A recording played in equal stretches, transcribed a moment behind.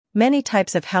Many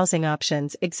types of housing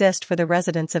options exist for the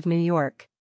residents of New York.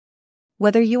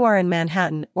 Whether you are in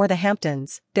Manhattan or the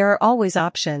Hamptons, there are always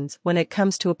options when it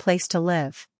comes to a place to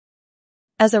live.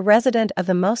 As a resident of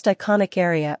the most iconic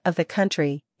area of the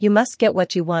country, you must get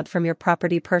what you want from your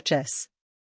property purchase.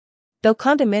 Though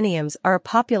condominiums are a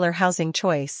popular housing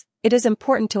choice, it is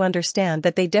important to understand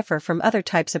that they differ from other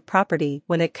types of property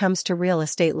when it comes to real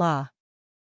estate law.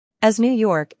 As New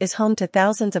York is home to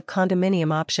thousands of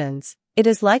condominium options, it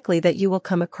is likely that you will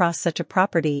come across such a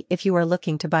property if you are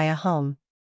looking to buy a home.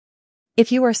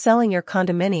 If you are selling your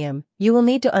condominium, you will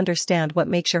need to understand what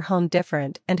makes your home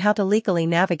different and how to legally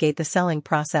navigate the selling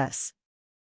process.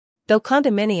 Though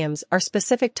condominiums are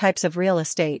specific types of real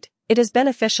estate, it is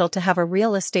beneficial to have a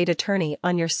real estate attorney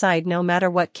on your side no matter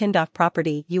what kind of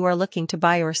property you are looking to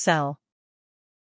buy or sell.